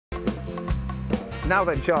Now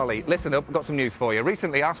then, Charlie, listen up, I've got some news for you.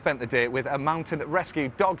 Recently, I spent the day with a mountain rescue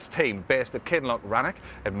dogs team based at Kinloch Rannoch,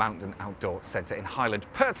 a mountain outdoor centre in Highland,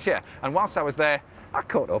 Perthshire. And whilst I was there, I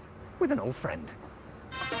caught up with an old friend.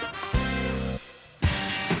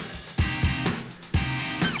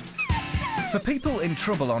 For people in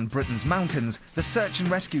trouble on Britain's mountains, the Search and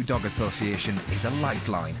Rescue Dog Association is a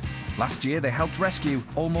lifeline. Last year, they helped rescue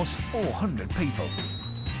almost 400 people.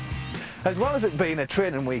 As well as it being a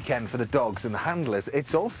training weekend for the dogs and the handlers,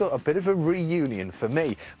 it's also a bit of a reunion for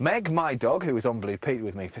me. Meg, my dog, who was on Blue Peter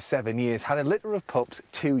with me for 7 years, had a litter of pups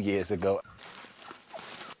 2 years ago.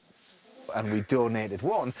 And we donated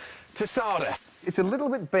one to Sarda. It's a little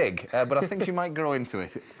bit big, but I think she might grow into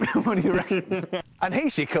it. What do you reckon? And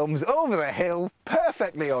here she comes over the hill,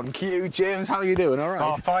 perfectly on cue. James, how are you doing? All right?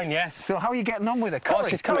 Oh, fine, yes. So how are you getting on with her? Corey, oh,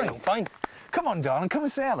 she's coming. Fine. Come on, darling, come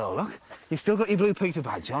and say hello, look. You've still got your Blue Peter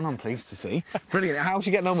badge on, I'm pleased to see. Brilliant. How's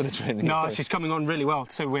she getting on with the training? No, she's coming on really well.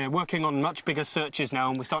 So we're working on much bigger searches now,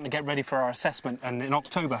 and we're starting to get ready for our assessment. And in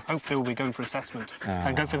October, hopefully we'll be going for assessment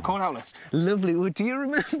and go for the call-out list. Lovely. Well, do you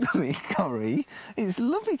remember me, Corey? It's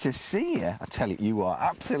lovely to see you. I tell you, you are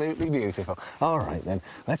absolutely beautiful. All right, then,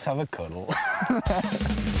 let's have a cuddle.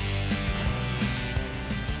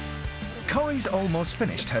 Corey's almost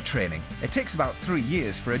finished her training. It takes about 3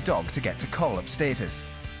 years for a dog to get to call-up status.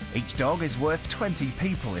 Each dog is worth 20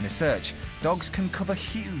 people in a search. Dogs can cover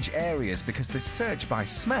huge areas because they search by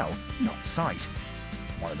smell, not sight.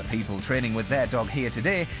 One of the people training with their dog here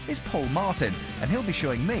today is Paul Martin, and he'll be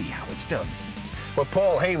showing me how it's done. Well,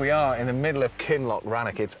 Paul, here we are in the middle of Kinloch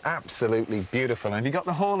Rannoch. It's absolutely beautiful. And have you got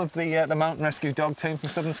the whole of the mountain rescue dog team from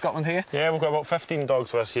Southern Scotland here? Yeah, we've got about 15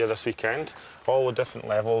 dogs with us here this weekend, all with different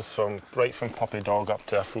levels, right from puppy dog up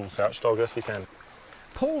to a full search dog this weekend.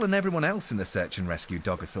 Paul and everyone else in the Search and Rescue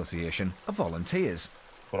Dog Association are volunteers.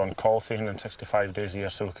 We're on call 365 days a year,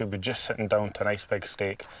 so we could be just sitting down to a nice big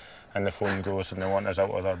steak and the phone goes and they want us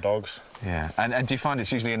out with our dogs. Yeah, and do you find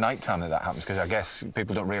it's usually at night time that happens? Because I guess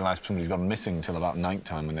people don't realise somebody's gone missing until about night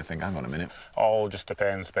time when they think, hang on a minute. All just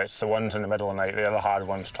depends, but it's the ones in the middle of the night, they're the hard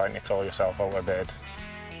ones trying to crawl yourself out of bed.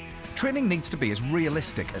 Training needs to be as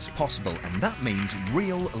realistic as possible, and that means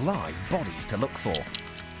real, live bodies to look for.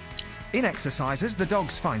 In exercises, the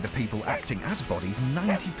dogs find the people acting as bodies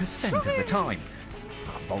 90% of the time.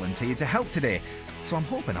 I've volunteered to help today, so I'm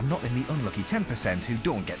hoping I'm not in the unlucky 10% who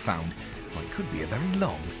don't get found. Well, it could be a very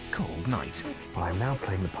long, cold night. Well, I'm now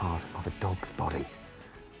playing the part of a dog's body,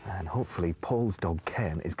 and hopefully Paul's dog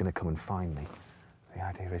Ken is going to come and find me. The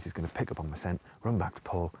idea is he's going to pick up on my scent, run back to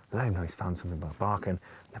Paul, let him know he's found something by barking, and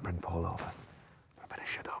then bring Paul over. I better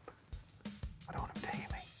shut up. I don't want him to hear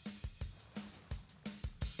me.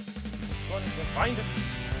 Go on, we'll find it.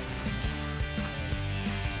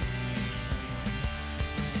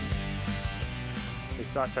 He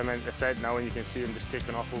starts him into the scent now and you can see him just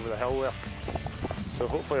taking off over the hill there. So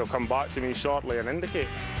hopefully he'll come back to me shortly and indicate.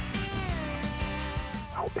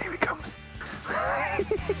 Oh, here he comes.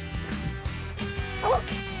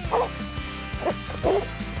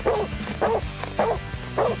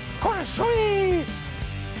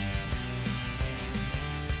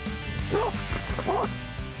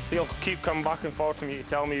 He'll keep coming back and forth to me to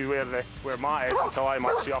tell me where Matt is until I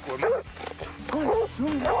match you up with him.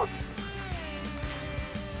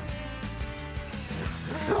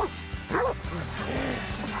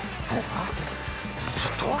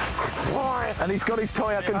 And he's got his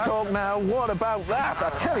toy, I can talk now. What about that? I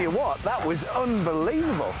tell you what, that was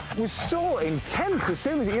unbelievable. It was so intense. As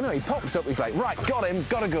soon as he pops up, he's like, right, got him,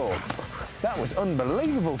 gotta go. That was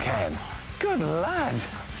unbelievable, Ken. Good lad.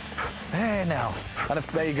 There now. And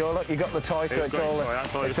there you go, look, you got the toy, so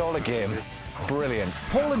it's all a game. Brilliant.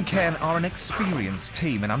 Paul and Ken are an experienced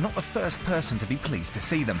team, and I'm not the first person to be pleased to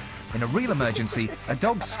see them. In a real emergency, a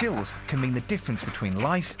dog's skills can mean the difference between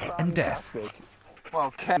life and death.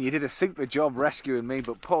 Well, Ken, you did a super job rescuing me,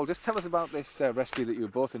 but Paul, just tell us about this rescue that you were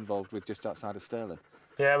both involved with just outside of Stirling.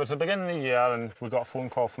 Yeah, it was the beginning of the year and we got a phone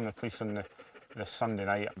call from the police on the Sunday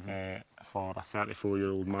night for a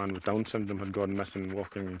 34-year-old man with Down syndrome had gone missing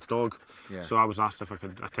walking his dog. Yeah. So I was asked if I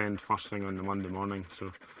could attend first thing on the Monday morning. So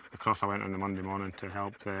of course I went on the Monday morning to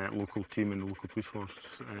help the local team and the local police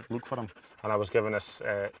force look for him. And I was given this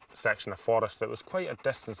section of forest that was quite a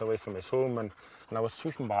distance away from his home, and I was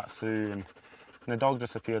sweeping back through and the dog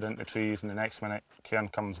disappeared into the trees, and the next minute Kieran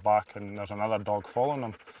comes back and there's another dog following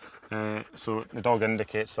him. So the dog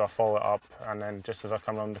indicates, so I follow it up, and then just as I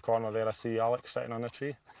come around the corner there I see Alex sitting on a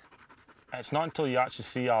tree. It's not until you actually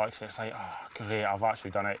see Alex, it's like, oh great, I've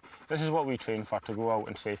actually done it. This is what we train for, to go out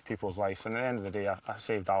and save people's lives. And at the end of the day, I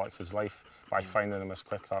saved Alex's life by finding him as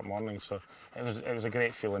quick that morning. So it was a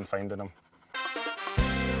great feeling finding him.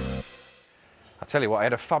 I tell you what, I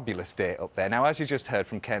had a fabulous day up there. Now, as you just heard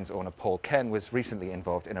from Ken's owner, Paul, Ken was recently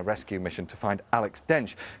involved in a rescue mission to find Alex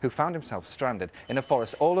Dench, who found himself stranded in a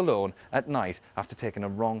forest all alone at night after taking a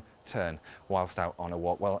wrong turn whilst out on a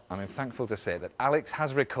walk. Well, I'm thankful to say that Alex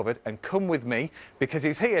has recovered and come with me because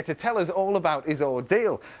he's here to tell us all about his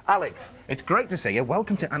ordeal. Alex, it's great to see you.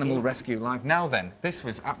 Welcome to Animal Rescue Live. Now then, this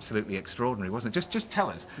was absolutely extraordinary, wasn't it? Just tell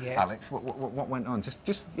us, Alex, what went on?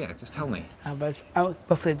 Just tell me. I was out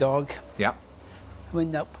with the dog. Yeah.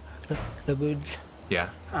 Went up the woods. Yeah.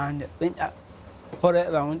 And went up, put it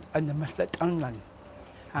around, and I missed it and run.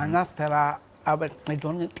 And after that, I was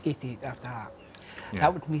disorientated after that. Yeah.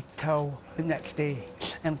 That was me till the next day,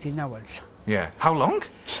 17 hours. Yeah. How long?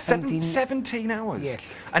 17. 17 hours? Yes.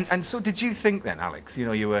 And so did you think then, Alex, you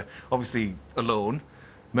know, you were obviously alone,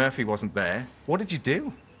 Murphy wasn't there. What did you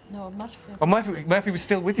do? No, Murphy. Oh, Murphy was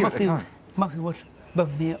still with you at the time? Murphy was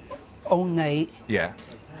with me all night. Yeah.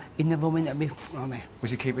 He never went away from me.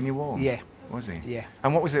 Was he keeping you warm? Yeah. Was he? Yeah.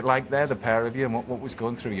 And what was it like there, the pair of you, and what was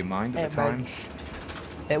going through your mind at the time?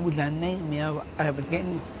 It was a nightmare. I was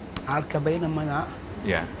getting alkaline and that.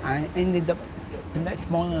 Yeah. I ended up the next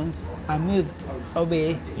morning, I moved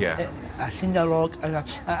away. Yeah. I seen the log and I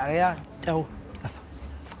sat there till the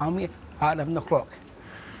family at 11 o'clock.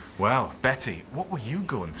 Well, Betty, what were you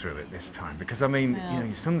going through at this time? Because, I mean, you know,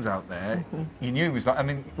 your son's out there. You knew he was like, I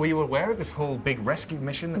mean, were you aware of this whole big rescue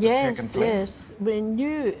mission that was taking place? Yes, we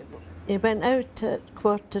knew he went out at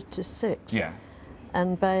 6:15. Yeah.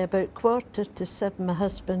 And by about 7:15, my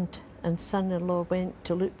husband and son-in-law went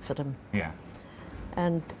to look for him. Yeah.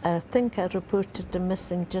 And I think I reported him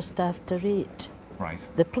missing just after 8. Right.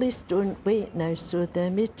 The police don't wait now, so they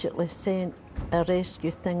immediately sent a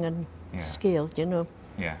rescue thing on scale, you know.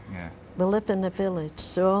 Yeah, yeah. We live in a village,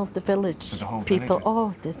 so all the village So the whole people,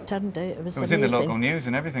 village, they turned out. It was in amazing. the local news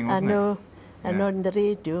and everything, wasn't I know, it? and Yeah. on the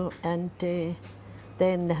radio, and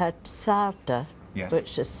then they had Sarda, Yes.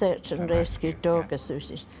 which is Search and Search and Rescue Rescue, Dog yeah.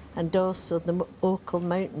 Association, and also the local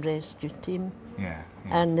mountain rescue team, Yeah,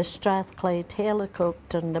 yeah. and the Strathclyde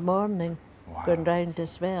helicopter in the morning, Wow. going round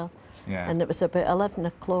as well. Yeah. And it was about 11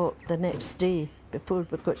 o'clock the next day before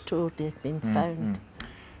we got told he'd been found.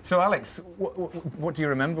 So, Alex, what do you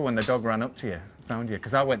remember when the dog ran up to you, found you?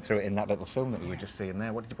 Because I went through it in that little film that we were just seeing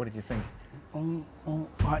there. What did you think? Oh,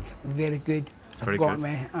 that's very good. Very got good.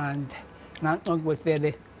 me, and that dog was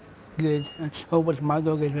very good, and so was my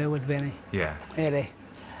dog as well. Was very, Yeah.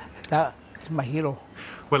 that's my hero.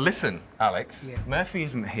 Well, listen, Alex, Yeah. Murphy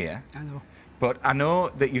isn't here, I know. but I know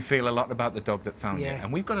that you feel a lot about the dog that found you, Yeah.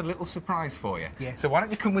 and we've got a little surprise for you. Yeah. So why don't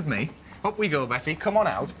you come with me? Up we go, Betty. Come on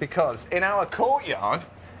out, because in our courtyard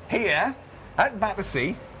here at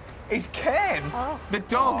Battersea is Ken, the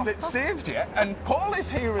dog that saved you, and Paul is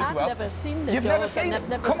here as I've well. never seen the You've dog, never seen and him? I've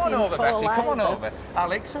never Come on seen over, Paul Betty. Come on either. over.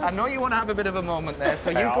 Alex, I know you want to have a bit of a moment there, so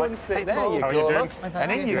you Hey, go and Alex. sit Hey, there. Paul. You How go, you doing? love.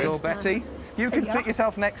 And in you go, Betty. You can sit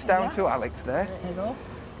yourself next down to Alex there. Hello.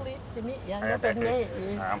 Pleased to meet you. I Hey, never Betty. met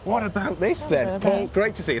you. What about this then? Hello. Paul,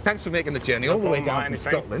 great to see you. Thanks for making the journey all the way problem, down from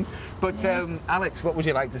anything. Scotland. But Alex, what would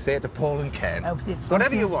you like to say to Paul and Ken? I would say thank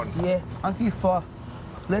Whatever you want. Yeah, thank you for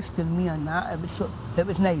listening to me on that. It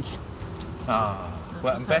was nice.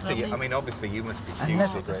 Well, and Betty, I mean, obviously you must be hugely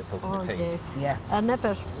never- grateful to Oh, the team. yes. Yeah. I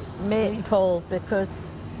never met Paul because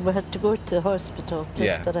we had to go to the hospital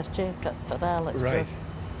just Yeah. for a check-up for Alex. Right.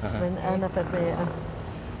 So I never met him.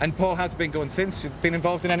 And Paul has been going since. You've been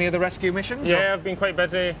involved in any of the rescue missions? Yeah, I've been quite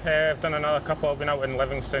busy. I've done another couple. I've been out in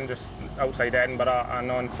Livingston, just outside Edinburgh, and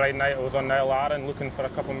on Friday night I was on the Isle of Arran looking for a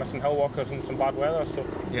couple of missing hill walkers in some bad weather, so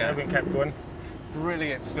Yeah. I've been kept going.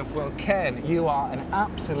 Brilliant stuff. Well, Ken, you are an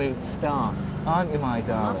absolute star, aren't you, my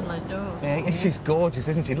darling? Lovely dog. Yeah, she's gorgeous,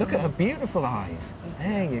 isn't she? Look at her beautiful eyes.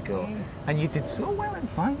 There you go. And you did so well in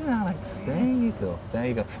finding Alex. There you go. There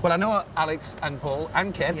you go. Well, I know Alex and Paul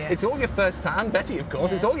and Ken, it's all your first time, Betty, of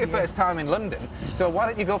course, it's all your first time in London. So why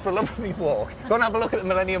don't you go for a lovely walk? Go and have a look at the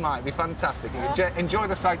Millennium Eye. It'd be fantastic. You enjoy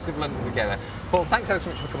the sights of London together. Paul, thanks so much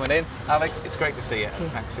for coming in. Alex, it's great to see you.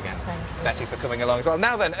 And thanks again, Thank you. Betty, for coming along as well.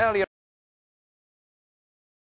 Now then, earlier